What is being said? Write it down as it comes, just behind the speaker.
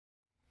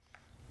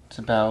It's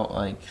about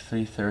like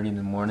 3:30 in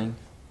the morning.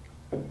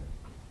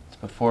 It's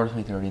before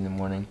 3:30 in the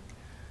morning.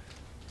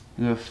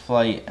 We have a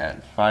flight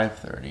at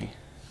 5:30.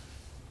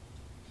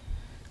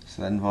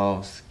 So that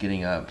involves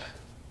getting up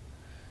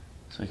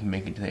so we can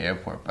make it to the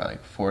airport by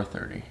like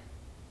 4:30.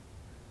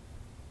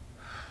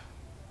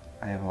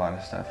 I have a lot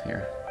of stuff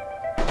here.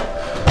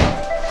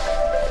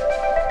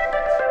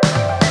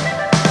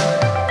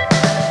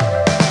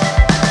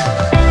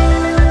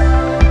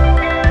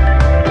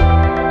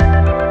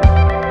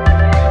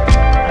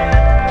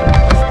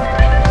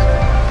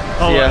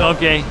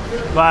 Okay,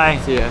 bye.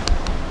 See ya.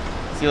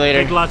 See you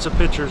later. Take lots of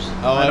pictures.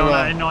 Oh,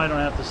 I know I don't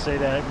have to say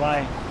that.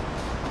 Bye.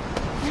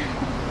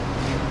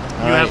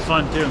 You have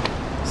fun too.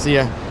 See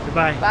ya.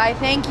 Goodbye. Bye,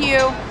 thank you.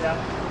 Yeah.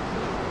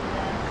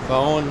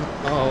 Phone.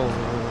 Oh.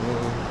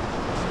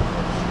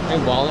 My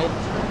wallet.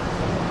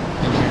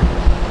 In here.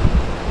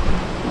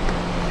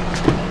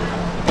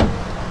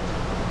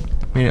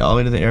 Made it all the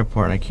way to the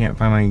airport and I can't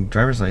find my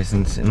driver's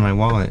license in my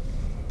wallet.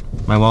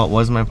 My wallet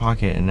was in my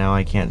pocket and now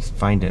I can't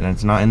find it, and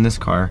it's not in this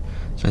car,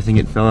 so I think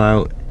it fell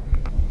out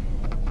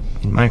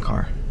in my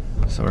car.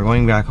 So we're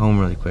going back home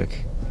really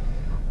quick.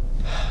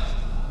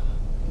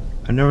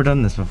 I've never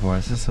done this before.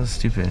 This is so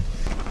stupid.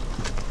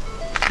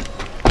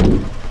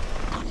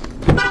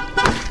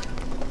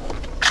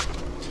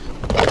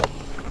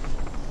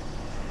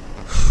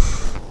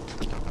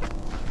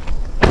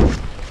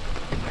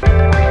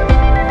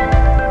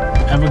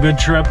 Have a good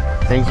trip.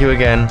 Thank you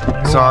again.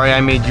 Sorry I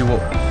made you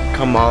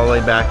come all the way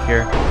back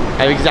here.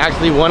 I have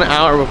exactly 1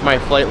 hour before my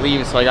flight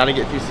leaves, so I gotta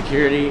get through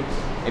security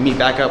and meet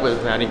back up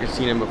with Maddie and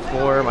Christina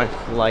before my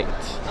flight.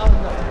 Oh,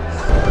 no.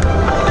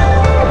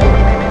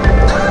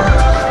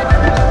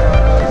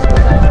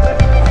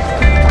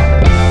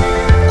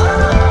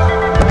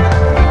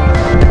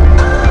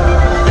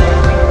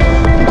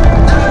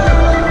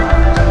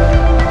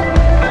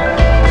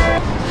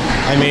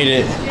 I made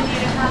it.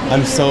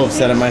 I'm so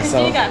upset at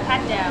myself. You got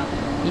packed out.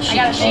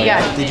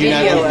 Did you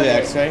not go through the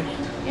x-ray?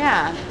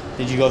 Yeah.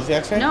 Did you go through the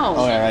x-ray? No.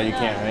 Oh, yeah, right, you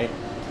can't, right?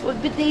 Well,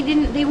 but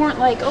they weren't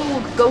like,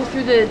 oh, go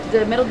through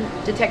the metal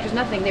detectors,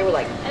 nothing. They were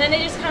like. And then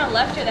they just kind of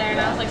left her there, and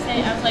I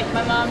was like,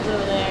 my mom's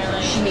over there,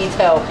 like. She needs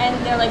help.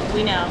 And they're like,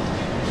 we know.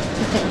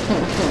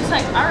 It's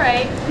like, all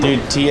right.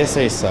 Dude,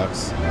 TSA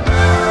sucks.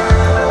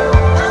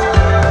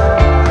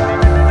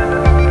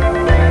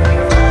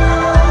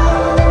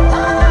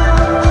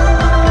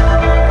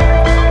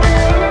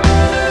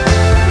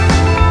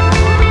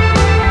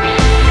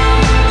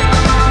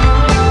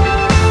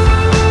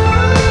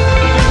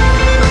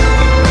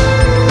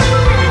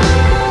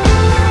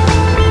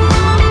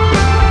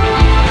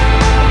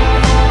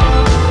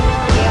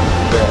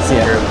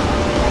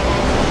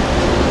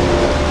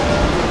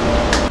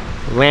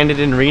 Landed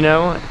in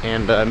Reno,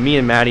 and me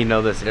and Maddie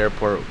know this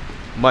airport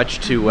much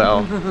too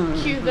well.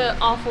 Cue the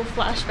awful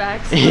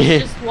flashbacks.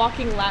 Just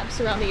walking laps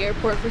around the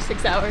airport for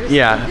 6 hours.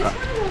 Yeah. Is this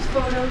one of those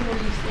photos where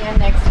you stand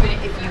next to it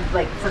if you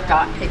like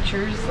forgot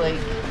pictures? Like,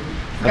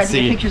 let's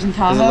see. Pictures in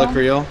Tahoe? Does it look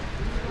real?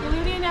 Yeah, we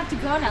don't even have to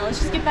go now. Let's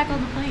just get back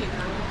on the plane.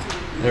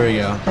 There we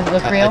go. Does it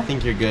look real? I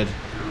think you're good.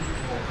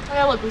 Oh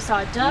yeah, look, we saw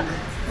a duck.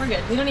 We're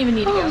good. We don't even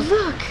need to go.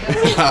 Look.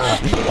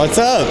 What's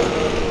up?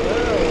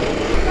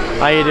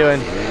 How you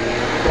doing?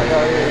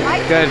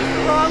 Good.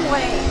 Wrong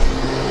way.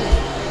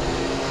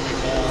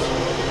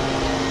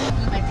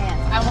 My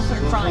pants. I almost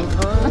started crying.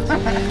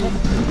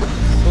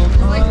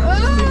 Like,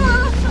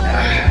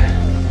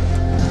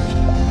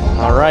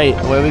 All right,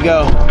 away we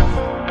go.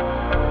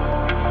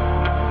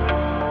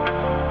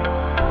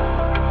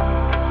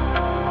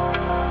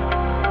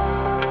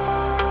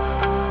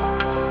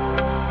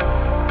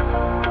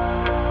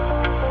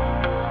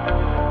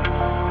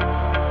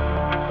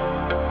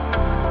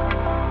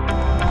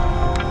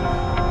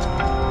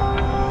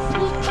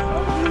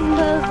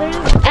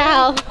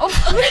 Ow.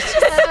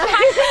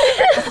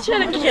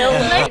 Trying to kill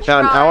me.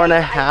 About an hour and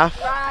a half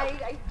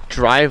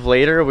drive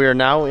later, we are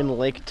now in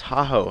Lake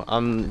Tahoe.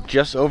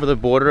 Just over the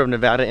border of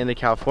Nevada into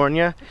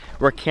California.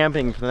 We're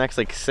camping for the next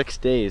like 6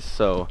 days.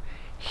 So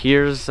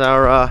here's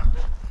our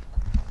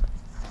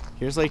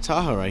here's Lake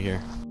Tahoe right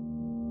here.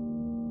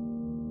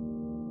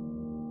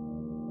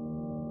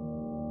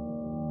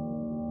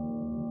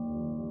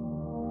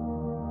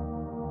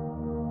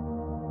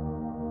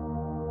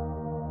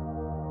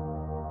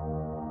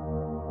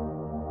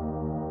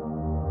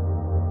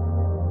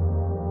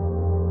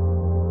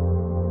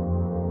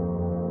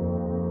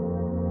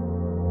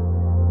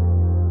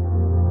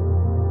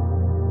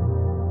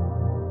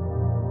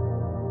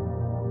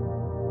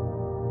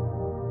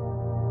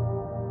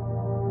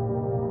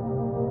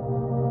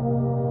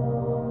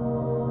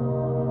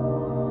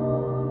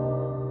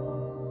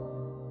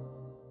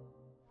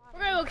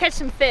 Catch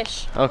some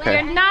fish.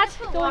 Okay. We're not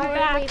going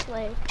back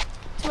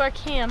to our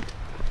camp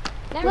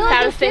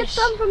without a fish.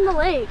 Some from the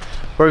lake.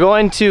 We're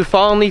going to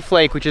Fallen Leaf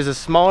Lake, which is a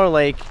smaller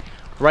lake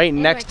right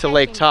next to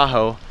Lake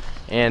Tahoe,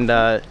 and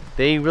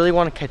they really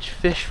want to catch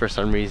fish for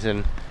some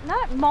reason.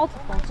 Not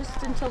multiple,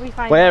 just until we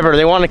find. Whatever,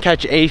 they want to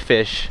catch a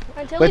fish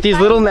with these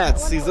little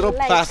nets, these little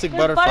plastic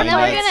butterfly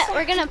nets.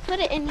 We're gonna put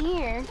it in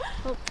here.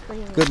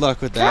 Hopefully. Good luck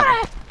with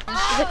that.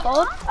 Is it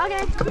cold?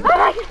 Okay.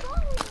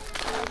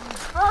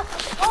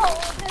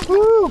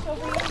 Woo.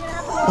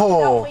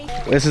 Oh,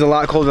 this is a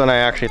lot colder than I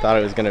actually thought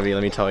it was gonna be.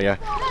 Let me tell you.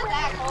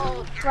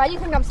 Why do you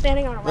think I'm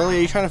standing on a rock? Lily,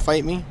 are you trying to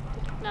fight me?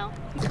 No.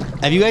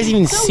 Have you guys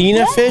even seen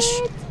a fish?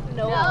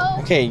 No.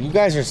 Okay, you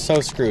guys are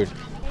so screwed.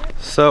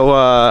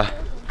 So,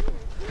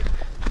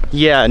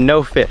 yeah,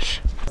 no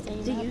fish.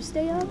 Do you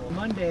stay up?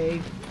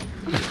 Monday,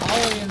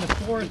 Ollie in the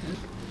 4th.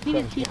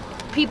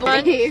 People.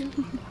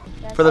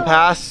 For the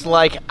past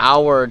like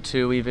hour or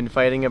two, we've been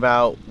fighting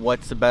about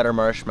what's the better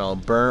marshmallow,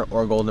 burnt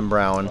or golden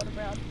brown.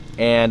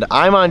 And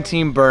I'm on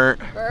team burnt.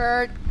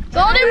 Golden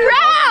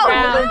brown!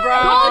 Golden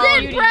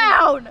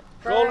brown!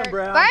 Golden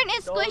brown. Burnt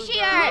is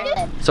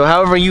squishier. So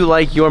however you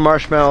like your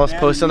marshmallows,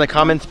 post in the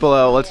comments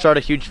below. Let's start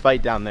a huge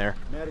fight down there.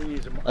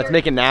 Let's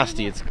make it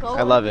nasty.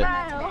 I love it.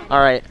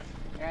 All right,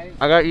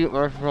 I got you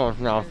marshmallows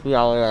now. See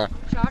y'all later.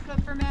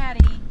 Chocolate for Maddie.